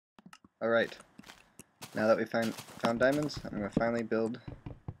Alright, now that we found diamonds, I'm going to finally build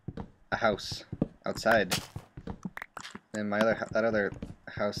a house outside. And my that other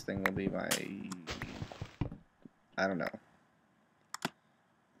house thing will be my... I don't know.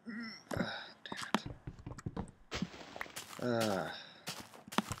 Damn it. I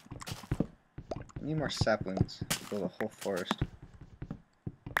need more saplings to build a whole forest.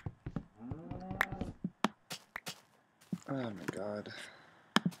 Oh my god.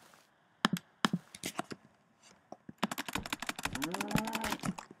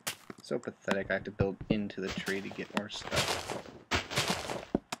 So pathetic, I have to build into the tree to get more stuff.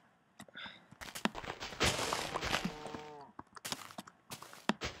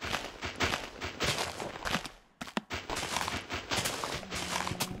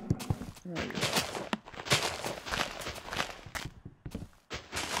 There we go.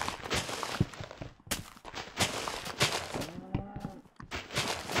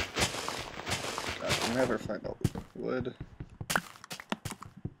 God, I'll never find all the wood.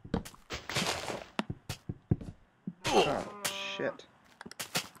 Oh, shit.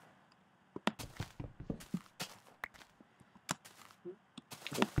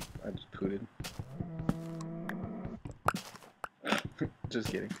 Oh, I just pooted. Just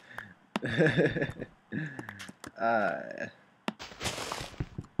kidding. God,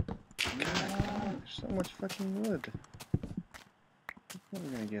 there's so much fucking wood.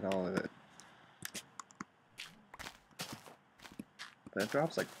 I'm gonna get all of it. But it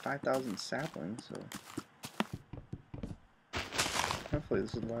drops like 5,000 saplings, so... Hopefully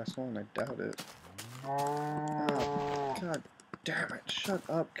this is the last one, I doubt it. Oh, god damn it, shut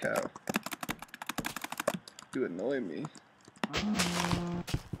up, cow. You annoy me.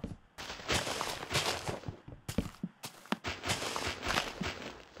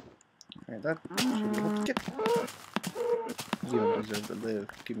 Alright, that should be able to get... You don't deserve to live.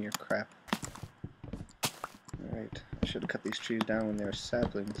 Give me your crap. Alright, I should have cut these trees down when they were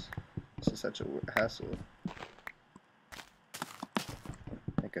saplings. This is such a hassle.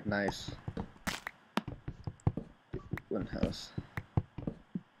 Make a nice wooden house.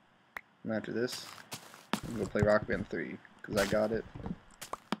 And after this, I'm gonna play Rock Band 3 because I got it.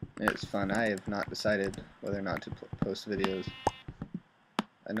 It's fun. I have not decided whether or not to post videos.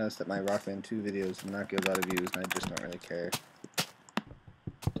 I noticed that my Rock Band 2 videos do not get a lot of views, and I just don't really care,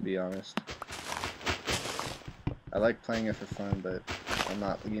 to be honest. I like playing it for fun, but I'm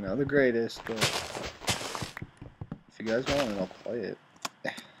not, you know, the greatest. But if you guys want it, I'll play it.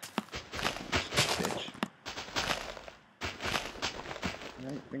 Bitch. I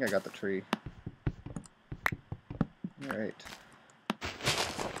think I got the tree. Alright.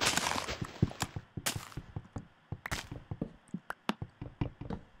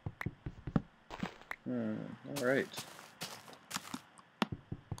 Alright.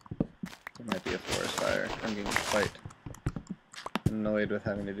 There might be a forest fire. I'm getting quite annoyed with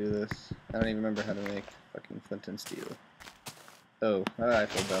having to do this. I don't even remember how to make fucking flint and steel. Oh, I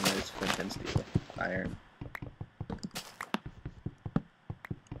feel dumb. It's flint and steel. Iron.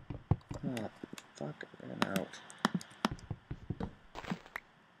 Oh, fuck, I ran out.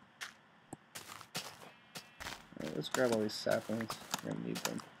 Right, let's grab all these saplings. We're gonna need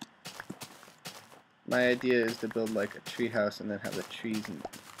them. My idea is to build like a tree house and then have the trees in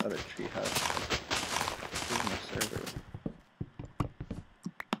the other tree house. Here's my server.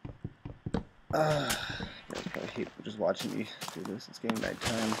 You guys probably hate just watching me do this. It's getting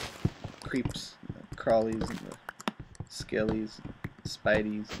nighttime. Creeps, and the crawlies, and the skellies, and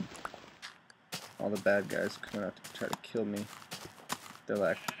spideys, and all the bad guys coming out to try to kill me. They're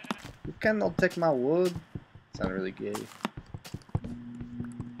like, "You cannot take my wood." Sound really gay.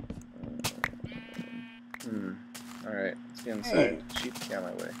 Alright, let's get inside. Sheep, get out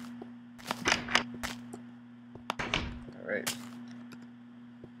of my way. Alright.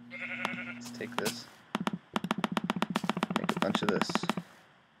 Let's take this. Make a bunch of this.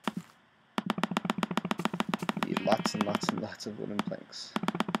 Need lots and lots and lots of wooden planks.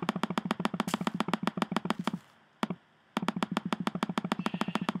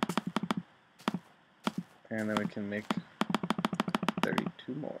 And then we can make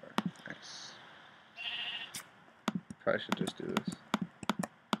 32 more. Nice. Probably should just do this.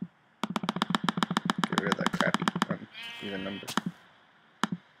 Get rid of that crappy even number.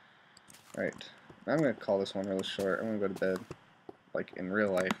 Alright. I'm going to call this one really short. I'm going to go to bed. Like in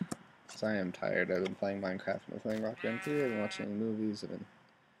real life. Because I am tired. I've been playing Minecraft and playing Rock Band 3. I've been watching movies. I've been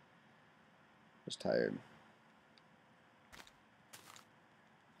just tired.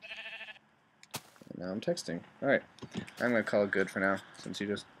 And now I'm texting. Alright. I'm going to call it good for now. Since that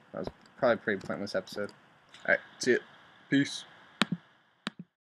was probably a pretty pointless episode. Alright. See ya. Peace.